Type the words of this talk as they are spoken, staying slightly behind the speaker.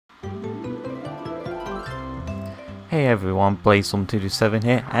Hey everyone, Blaze1227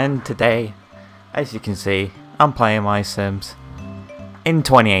 here, and today, as you can see, I'm playing MySims in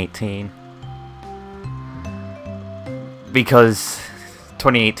 2018 because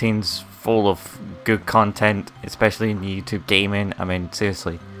 2018's full of good content, especially in YouTube gaming. I mean,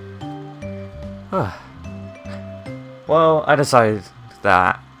 seriously. Well, I decided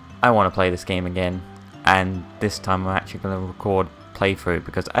that I want to play this game again, and this time I'm actually going to record playthrough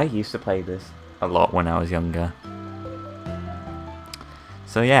because I used to play this a lot when I was younger.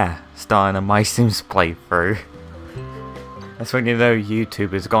 So yeah, starting a MySims playthrough. That's when you know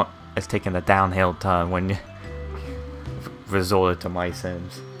YouTube has taken a downhill turn when you resorted to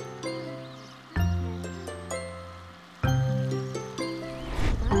MySims.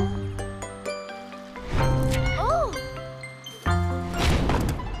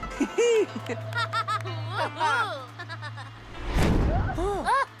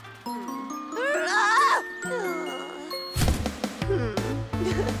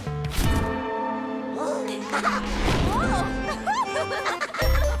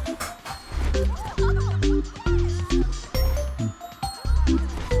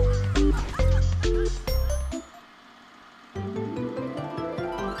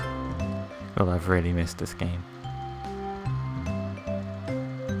 Well, I've really missed this game.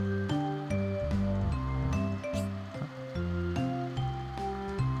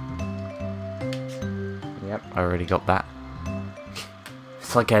 Yep, I already got that.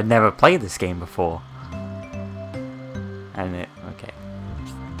 It's like I'd never played this game before. And okay.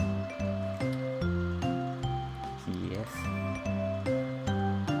 Yes.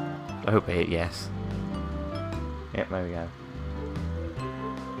 I hope I hit yes. Yep, there we go.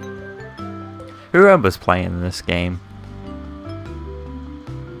 Who remembers playing this game?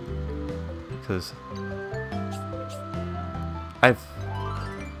 Because I've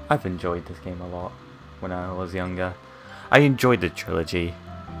enjoyed this game a lot when I was younger. I enjoyed the trilogy,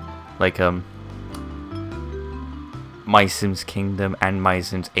 like MySims Kingdom and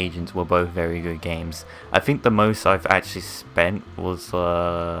MySims Agents were both very good games. I think the most I've actually spent was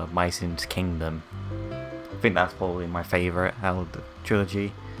MySims Kingdom. I think that's probably my favourite out of the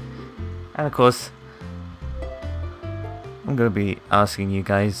trilogy. And of course, I'm going to be asking you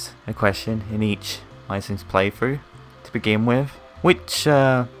guys a question in each MySims playthrough to begin with. Which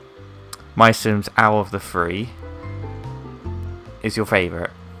MySims out of the three is your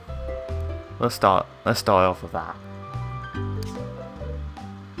favourite? Let's start off with that.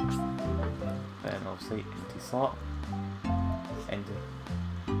 Then obviously empty slot. Enter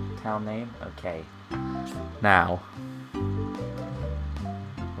town name. Okay. Now.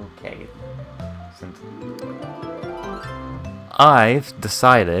 Okay. Since I've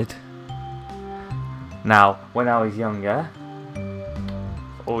decided. Now, when I was younger,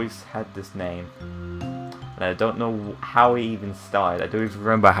 I've always had this name. And I don't know how it even started. I don't even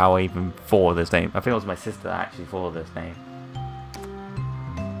remember how I even thought of this name. I think it was my sister that actually thought of this name.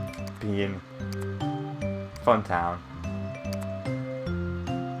 Being Funtown.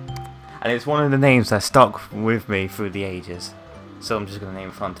 And it's one of the names that stuck with me through the ages. So I'm just going to name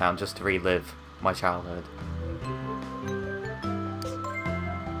it Funtown just to relive my childhood.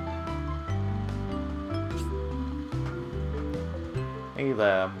 Hey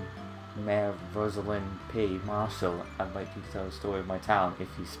there, Mayor Rosalind P. Marshall. I'd like you to tell the story of my town if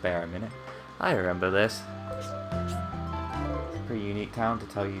you spare a minute. I remember this. It's a pretty unique town, to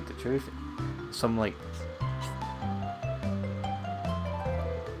tell you the truth. Some like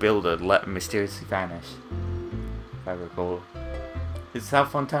builder let mysteriously vanish, if I recall. It's how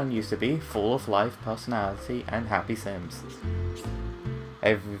Funtown used to be, full of life, personality, and happy Sims.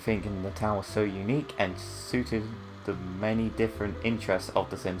 Everything in the town was so unique and suited the many different interests of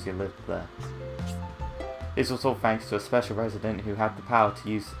the Sims who lived there. This was all thanks to a special resident who had the power to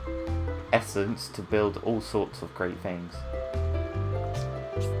use essence to build all sorts of great things.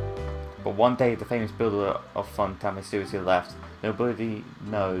 But one day the famous builder of Funtown mysteriously left. Nobody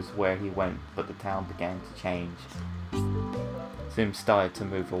knows where he went, but the town began to change. Sims started to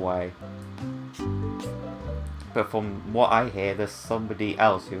move away. But from what I hear, there's somebody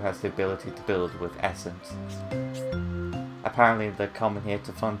else who has the ability to build with essence. Apparently they're coming here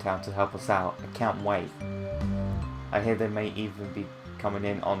to Funtown to help us out. I can't wait. I hear they may even be coming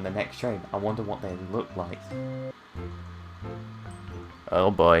in on the next train. I wonder what they look like.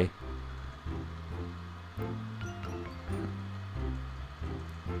 Oh boy.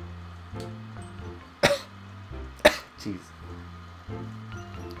 Jeez.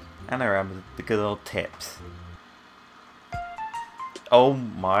 And I remember the good old tips. Oh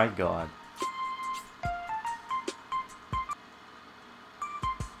my god.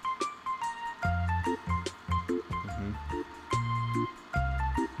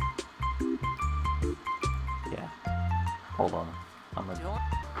 Hold on. I'm a... Oh.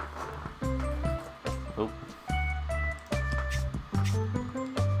 Oh.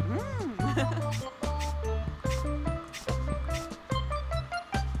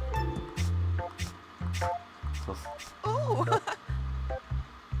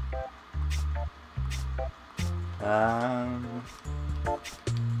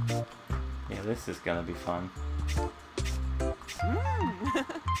 Yeah, this is gonna be fun.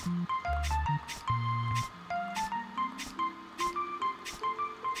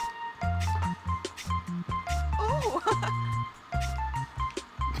 Oh.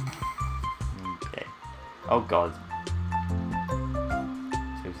 Okay. Oh god.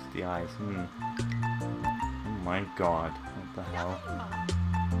 Just the eyes. Oh my god. What the hell? No.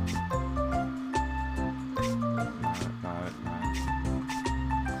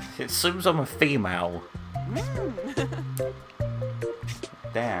 It assumes I'm a female.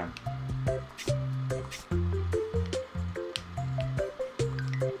 Damn.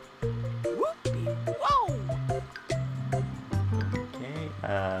 Whoa. Okay,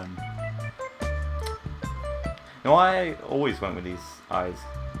 no, I always went with these eyes.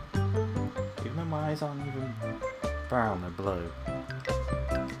 Even though my eyes aren't even brown, they're blue.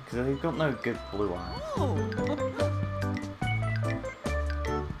 Because they've got no good blue eyes. Oh.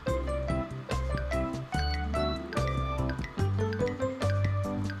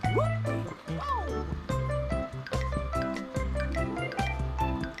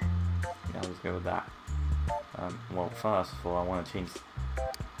 Yeah, let's go with that. Well, first of all, I want to change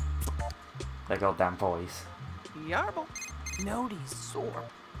their goddamn voice. Yarble. Nody's sore.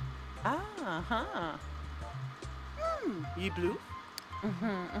 Uh-huh. You blue?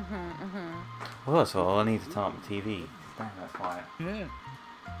 Well, that's all. I need to turn up the TV. Damn, that's quiet. Yeah.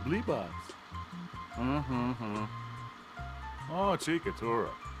 Bleebox. Oh, Chikatura.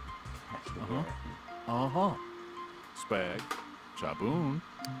 Spag. Chaboon.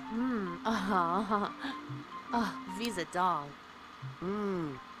 Visa dog.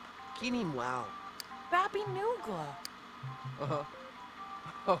 Kinim wow. Bappy Noogla.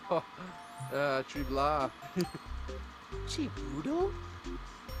 Tribla. Chibudo?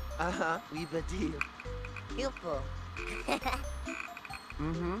 We badil. Ilpo.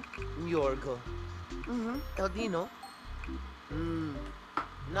 Yorgo. Eldino.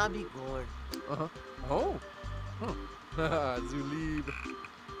 Nabi Gorn. Oh. Zulib.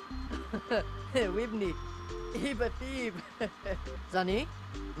 Wibney. Iba Thebe. Zani?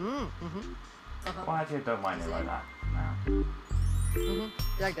 Well, actually, I don't mind it like that now.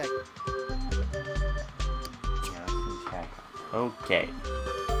 Dag. Yeah, let's check. Okay.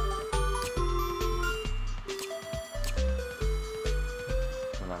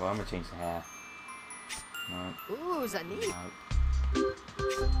 So now I'm gonna change the hair. No. Ooh, Zani. No.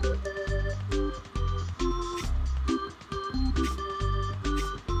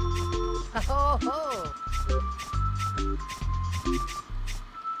 Ho ho.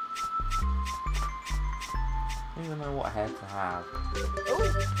 I don't even know what hair to have. Ooh.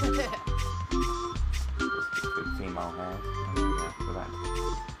 Just good female hair. Oh, yeah, for that.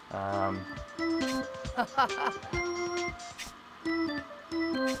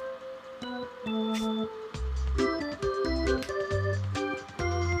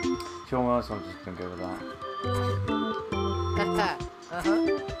 Sure, well, so I'm just gonna go with that.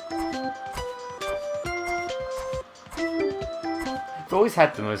 I've always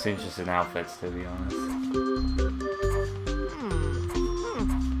had the most interesting outfits, to be honest.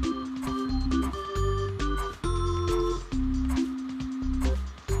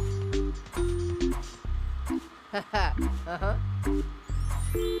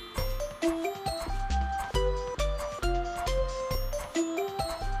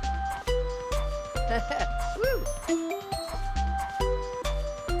 Woo.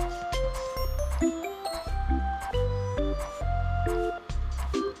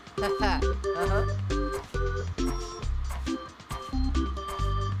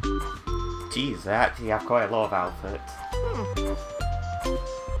 Jeez, I actually have quite a lot of outfits.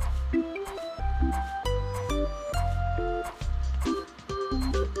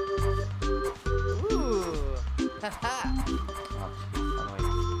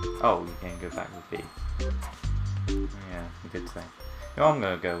 Oh, you can go back with B. Yeah, you did say. No, I'm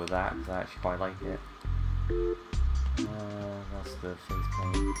gonna go with that because I actually quite like it. That's the face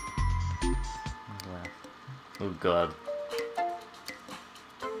paint. Oh god.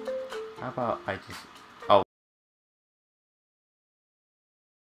 How about I just... Oh.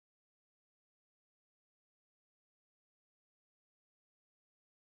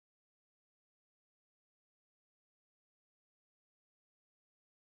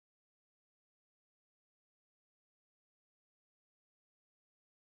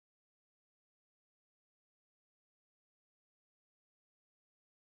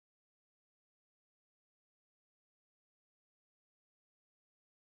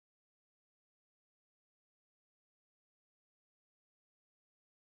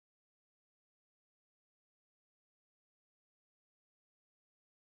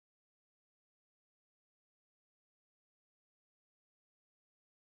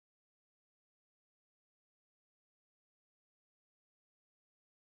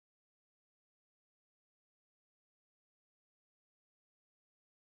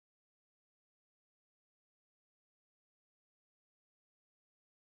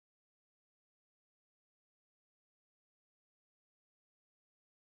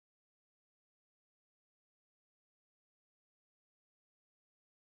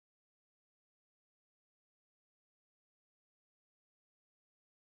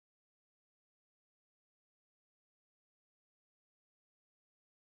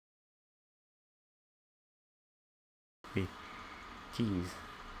 Jeez.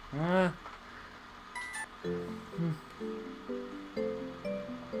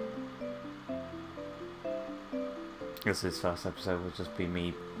 Guess this first episode will just be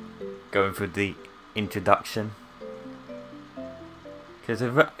me going through the introduction. Because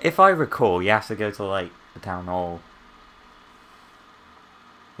if I recall, you have to go to like the town hall.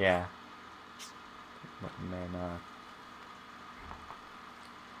 Yeah. And then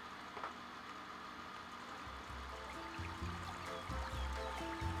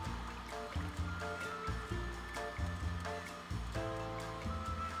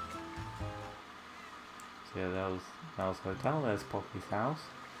so yeah, that was hotel. There's Poppy's house.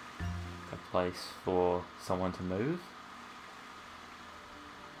 A place for someone to move.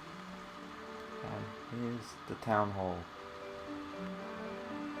 And here's the town hall.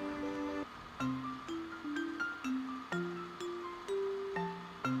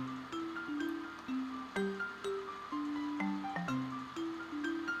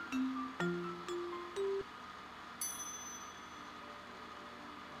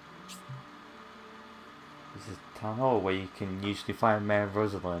 This is the town hall where you can usually find Mayor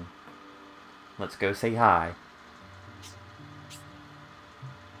Rosalind. Let's go say hi.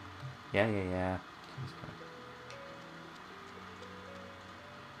 Yeah.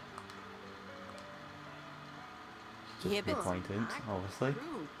 Just an acquaintance, obviously.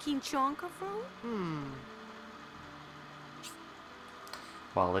 Kinchonka fruit?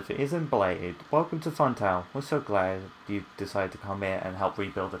 Well, if it isn't belated, welcome to Funtown. We're so glad you decided to come here and help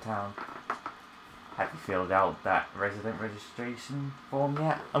rebuild the town. Have you filled out that resident registration form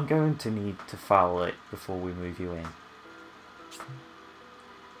yet? I'm going to need to file it before we move you in.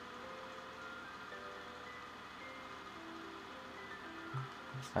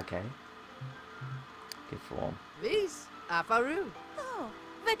 Okay. Good form. Vis, Afaru. Oh,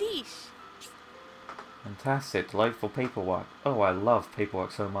 Vadish. Fantastic, delightful paperwork. Oh, I love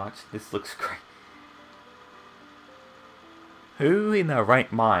paperwork so much. This looks great. Who in their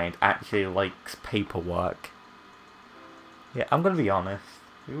right mind actually likes paperwork? Yeah, I'm gonna be honest.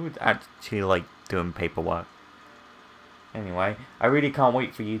 Who would actually like doing paperwork? Anyway, I really can't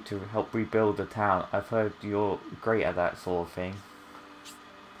wait for you to help rebuild the town. I've heard you're great at that sort of thing.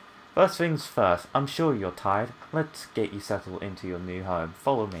 First things first, I'm sure you're tired. Let's get you settled into your new home.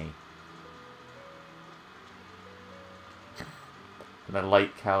 Follow me. And I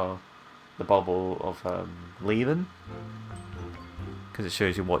like how the bubble of leaving, because it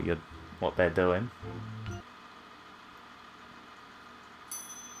shows you what they're doing.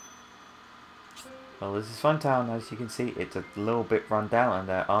 Well, this is Funtown. As you can see, it's a little bit run down, and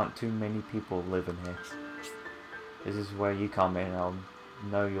there aren't too many people living here. This is where you come in. I'll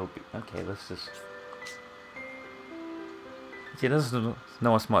know you'll be okay. Let's just. See, there's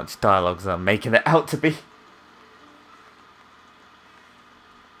not as much dialogue as I'm making it out to be.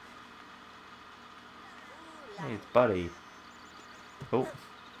 Hey, it's Buddy. Oh,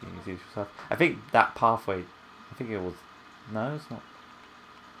 you can see yourself. I think that pathway. I think it was. No, it's not.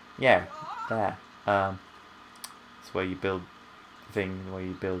 Yeah, there. It's where you build the thing. Where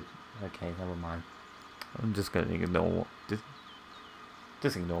you build. Okay, never mind. I'm just gonna ignore.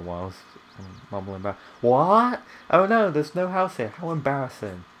 Just ignore what I was mumbling about. What? Oh no, there's no house here. How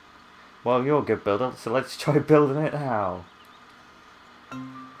embarrassing. Well, you're a good builder, so let's try building it now.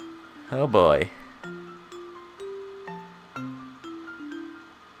 Oh boy.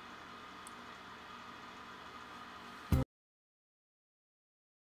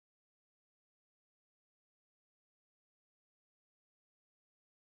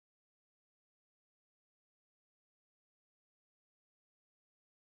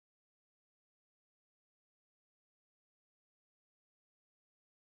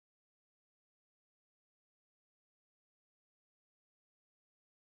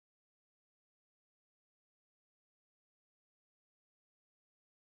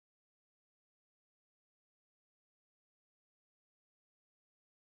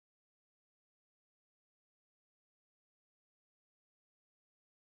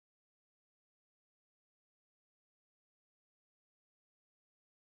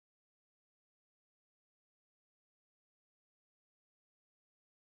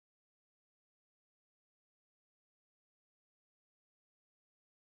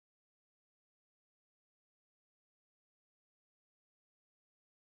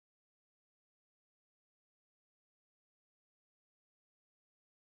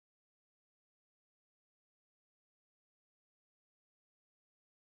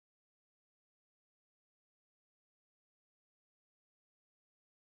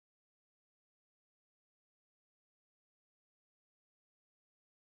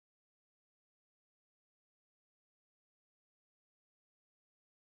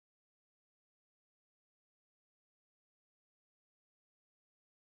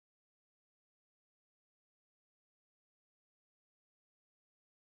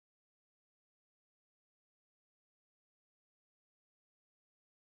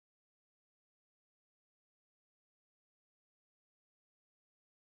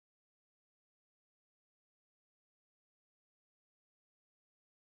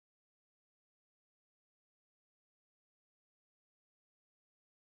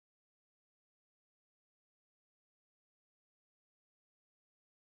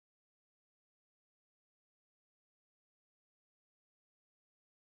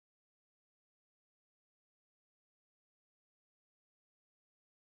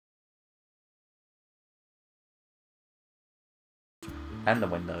 And the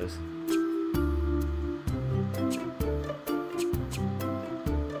windows.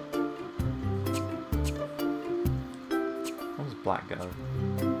 What does black go?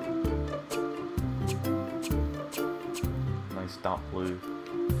 Nice dark blue.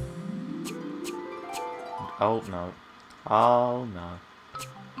 Oh no. Oh no.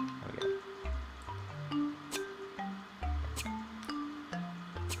 There we go.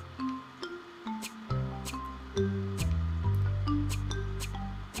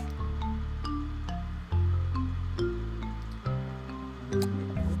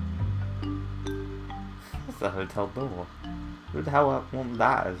 That's the hotel door. Who the hell would want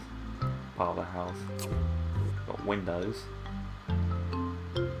that as part of the house? Got windows.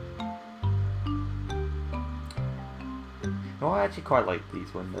 Oh, I actually quite like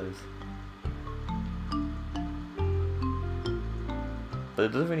these windows. But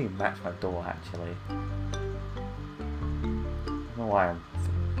it doesn't really match my door actually. I don't know why I'm...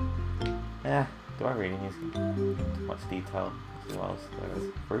 Yeah, do I really need too much detail? Let's see what else there is.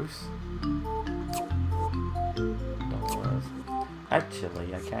 Bruce? Dollars.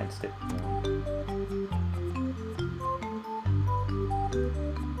 Actually, I can stick one. You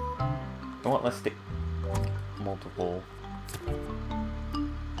know what, let's stick multiple.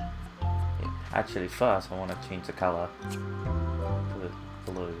 Yeah. Actually, first I want to change the colour to the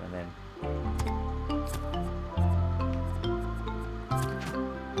blue, and then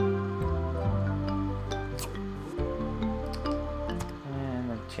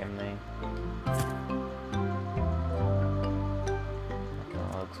the chimney. That kind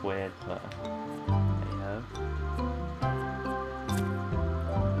of looks weird, but there you go.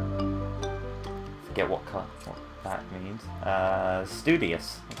 Forget what colour. That means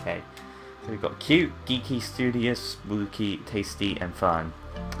studious. Okay, so we've got cute, geeky, studious, spooky, tasty, and fun.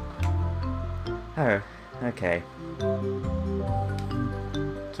 Oh, okay.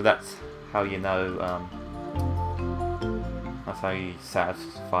 So that's how you know. That's how you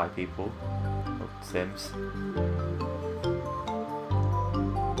satisfy people. Oh, Sims.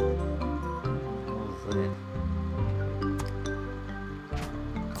 What was it?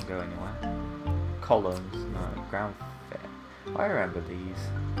 Can't go anywhere. Columns. Ground fair. I remember these.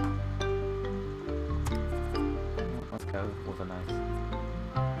 Let's go with a nice.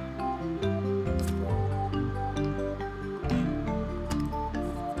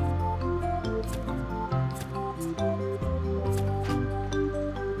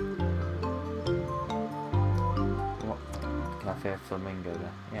 What? Can I fit a flamingo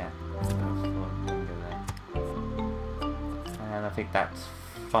there? Yeah. Flamingo there. And I think that's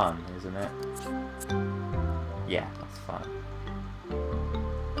fun, isn't it? Yeah, that's fun.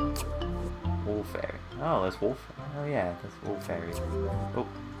 Wall fairy. Oh, there's wall. Oh yeah, there's wall fairies. Oh.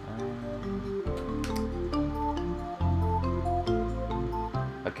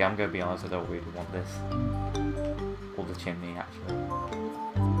 Okay, I'm gonna be honest. I don't really want this. Or the chimney, actually.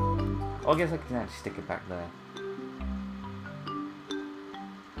 Oh, I guess I can actually stick it back there.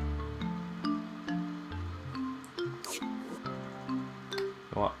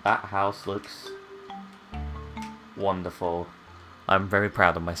 You know what? That house looks wonderful. I'm very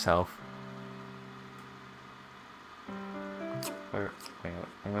proud of myself. Wait,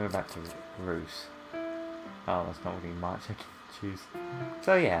 I'm going back to Roos. Oh, that's not really much I can choose.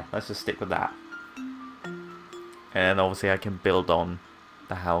 So yeah, let's just stick with that. And obviously I can build on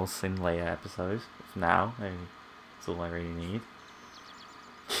the house in later episodes. For now, that's all I really need.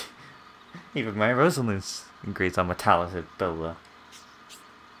 Even my resonance agrees I'm a talented builder.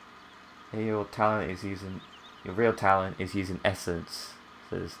 Your talent is using... Your real talent is using essence,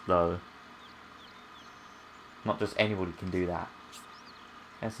 says though. Not just anybody can do that.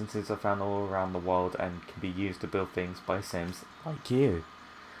 Essences are found all around the world and can be used to build things by Sims like you.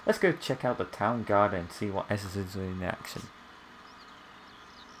 Let's go check out the town garden and see what essences are in action.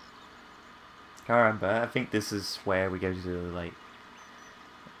 Can't remember, I think this is where we go to like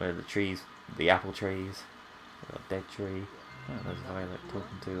where the trees, the apple trees, the dead tree. Oh, there's a guy like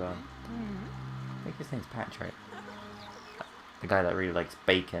talking to I think his name's Patrick. The guy that really likes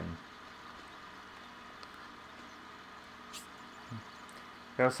bacon.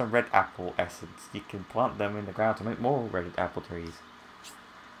 There are some red apple essence. You can plant them in the ground to make more red apple trees.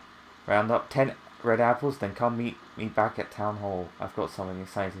 Round up 10 red apples, then come meet me back at Town Hall. I've got something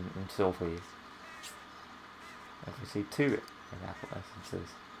exciting in store for you. I've received 2 red apple essences.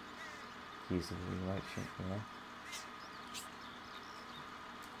 Use the remotion, yeah.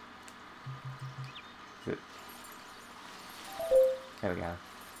 Good. There we go.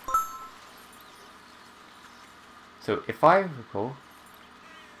 So if I recall,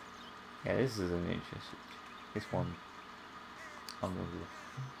 yeah, this is an interesting. This one. unmovable.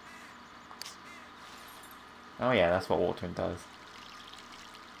 Oh yeah, that's what watering does.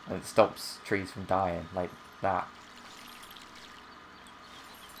 And it stops trees from dying, like that.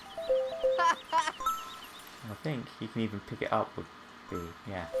 I think you can even pick it up with B,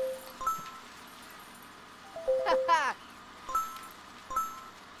 yeah.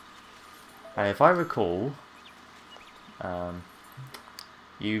 And if I recall,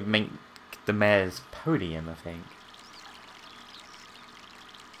 you make the mayor's podium, I think.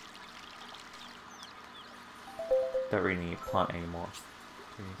 Don't really need to plant anymore.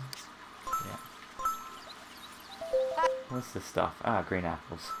 Yeah. What's this stuff? Ah, green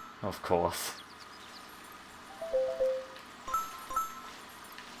apples. Of course.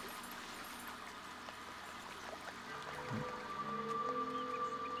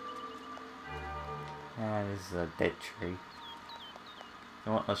 Ah, this is a dead tree. You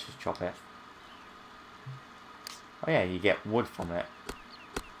know what? Let's just chop it. Oh yeah, you get wood from it.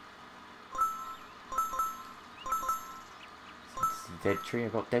 It's a dead tree, I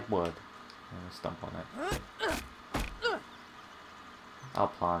got dead wood. I'm gonna stomp on it. I'll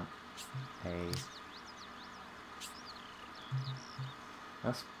plant a...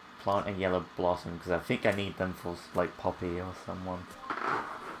 Let's plant a yellow blossom, because I think I need them for like Poppy or someone.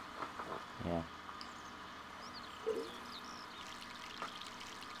 Yeah.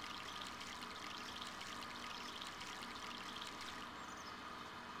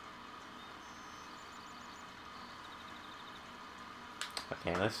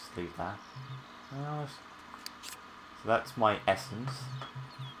 Okay, let's just leave that. So that's my essence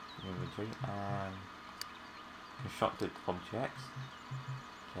inventory and constructed objects.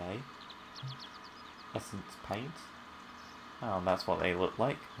 Okay. Essence paint. Oh, and that's what they look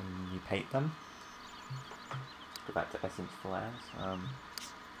like when you paint them. Go back to essence flares.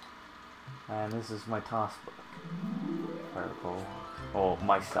 And this is my task book. Very cool. Or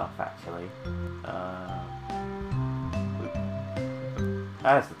my stuff actually.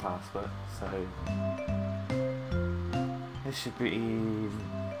 That's the task book, so this should be,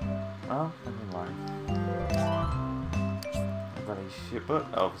 well, I'm in line. Relationship book,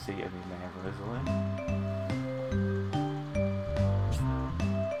 obviously every man has a visual in.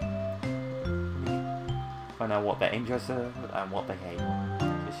 Find out what their interests are and what they hate.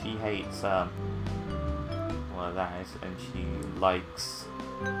 So she hates, well that is, and she likes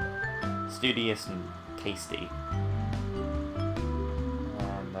studious and tasty.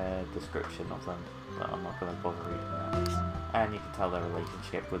 Description of them, but I'm not going to bother reading that. And you can tell their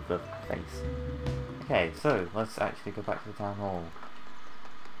relationship with the face. Okay, so let's actually go back to the town hall.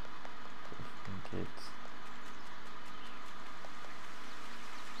 Kids.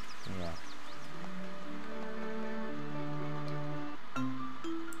 Yeah.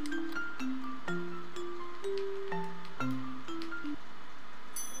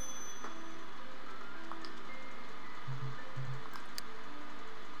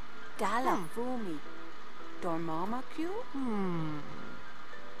 Dalla Fumi. Dormama Q?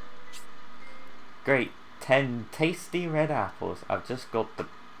 Great. 10 tasty red apples. I've just got the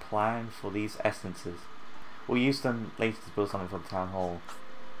plan for these essences. We'll use them later to build something for the town hall.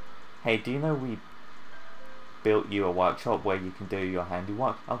 Hey, do you know we built you a workshop where you can do your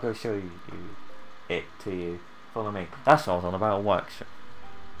handiwork? I'll go show you it to you. Follow me. That's what I was on about, a workshop.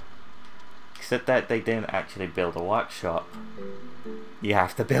 Except that they didn't actually build a workshop. You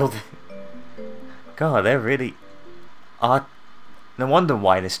have to build it. God, they're really... no wonder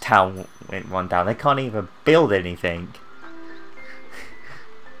why this town went run down. They can't even build anything.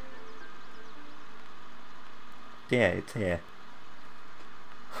 Yeah, it's here.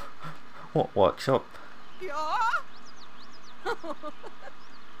 What workshop? Yeah.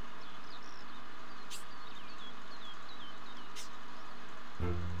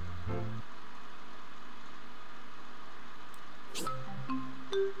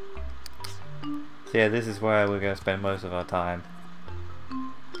 So yeah, this is where we're going to spend most of our time.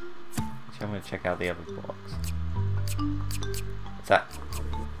 Actually, I'm going to check out the other box. What's that?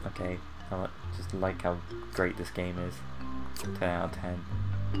 Okay, I just like how great this game is. 10 out of 10.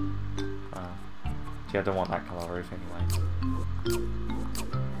 Wow. Gee, I don't want that colour roof anyway.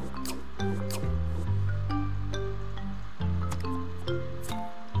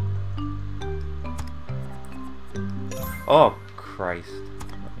 Oh, Christ.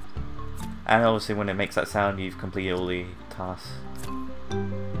 And obviously when it makes that sound, you've completed all the tasks.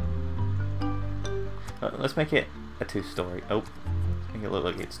 Let's make it a 2-story. Oh, let's make it look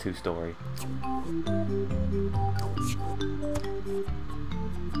like it's 2-story.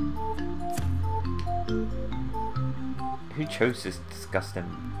 Who chose this disgusting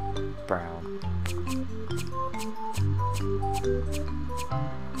brown?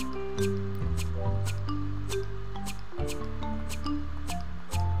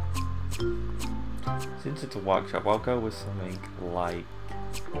 Since it's a workshop, I'll go with something like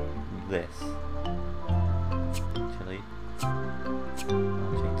this. Actually, I'll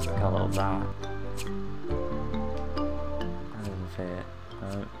change the colour of that. That doesn't fit.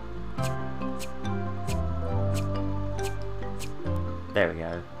 No. There we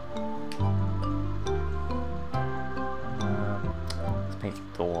go. Let's paint the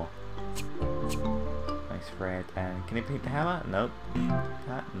door. Nice red. And can you paint the hammer? Nope.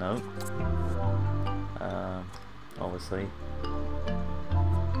 That? Nope. Obviously.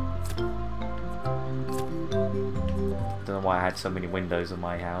 Don't know why I had so many windows in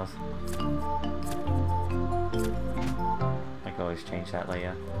my house. I can always change that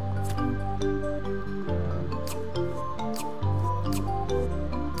later.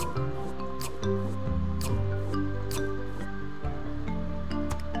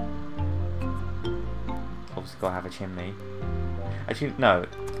 Obviously gotta have a chimney. Actually, no.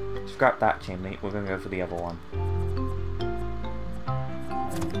 Scrap that chimney, we're gonna go for the other one.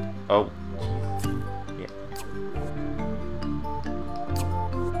 Oh, jeez. Yeah.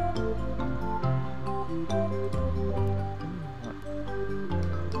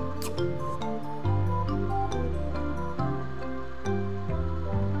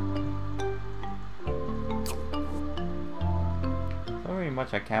 Not really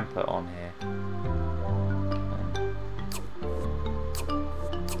much I can put on here.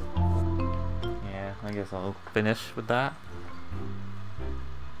 I guess I'll finish with that.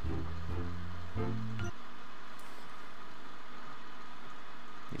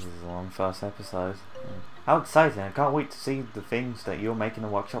 This is a long first episode. How exciting! I can't wait to see the things that you'll make in a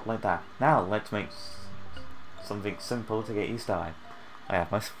workshop like that. Now let's make something simple to get you started. I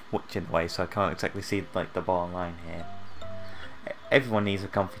have my watch in the way, so I can't exactly see like the bottom line here. Everyone needs a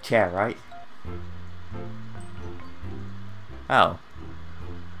comfy chair, right? Oh.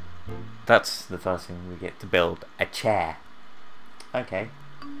 That's the first thing we get to build, a chair. Okay.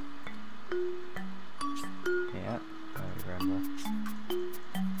 Yeah, I remember.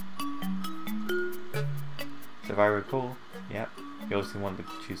 So if I recall, yep, you also want to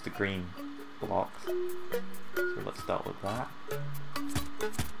choose the green blocks. So let's start with that.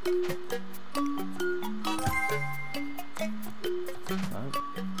 Oh,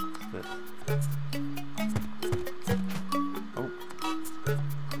 what's this?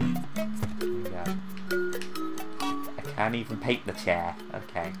 Can't even paint the chair.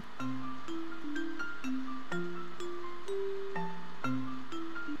 Okay.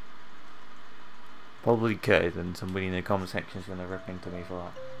 Probably could, and somebody in the comment section is going to rip into me for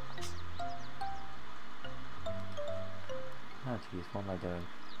that. Oh jeez, what am I doing?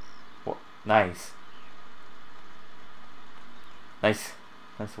 What? Nice. Nice.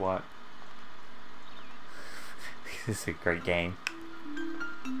 Nice work. This is a great game.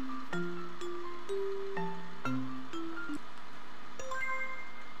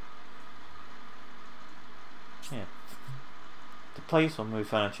 Yeah. To place or move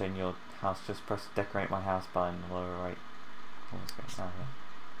furniture in your house, just press the decorate my house button in the lower right. Oh, it's going down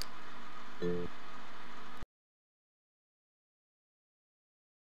here.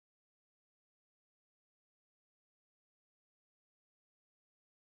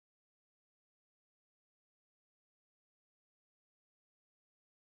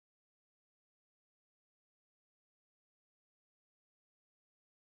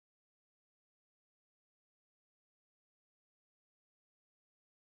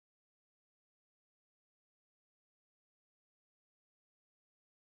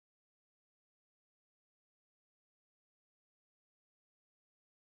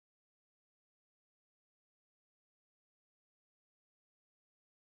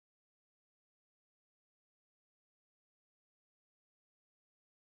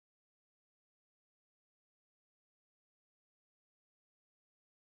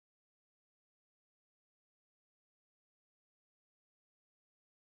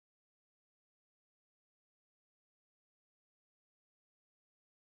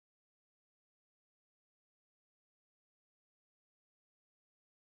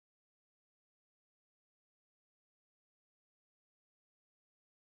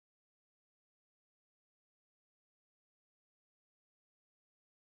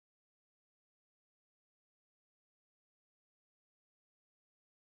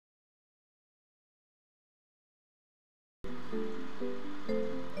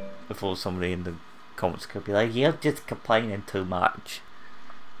 Before somebody in the comments could be like, you're just complaining too much.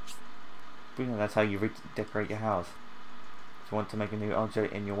 But you know, that's how you decorate your house. If you want to make a new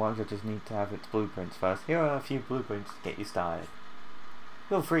object in your world, you just need to have its blueprints first. Here are a few blueprints to get you started.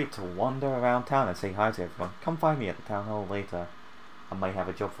 Feel free to wander around town and say hi to everyone. Come find me at the town hall later. I might have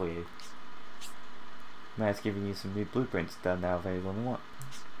a job for you. Mayor's giving you some new blueprints that are now available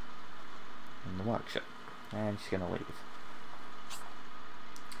in the workshop. And she's gonna leave.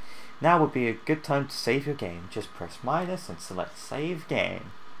 Now would be a good time to save your game. Just press minus and select save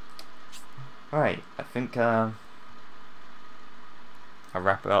game. Alright, I think I'll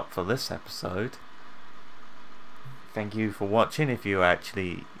wrap it up for this episode. Thank you for watching. If you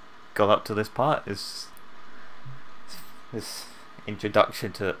actually got up to this part, this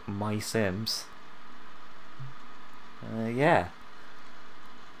introduction to MySims. Yeah.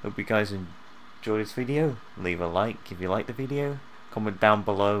 Hope you guys enjoyed this video. Leave a like if you like the video. Comment down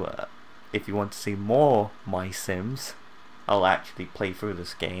below if you want to see more MySims. I'll actually play through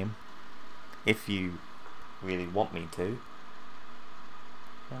this game if you really want me to.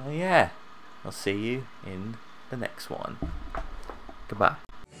 Yeah. I'll see you in the next one. Goodbye.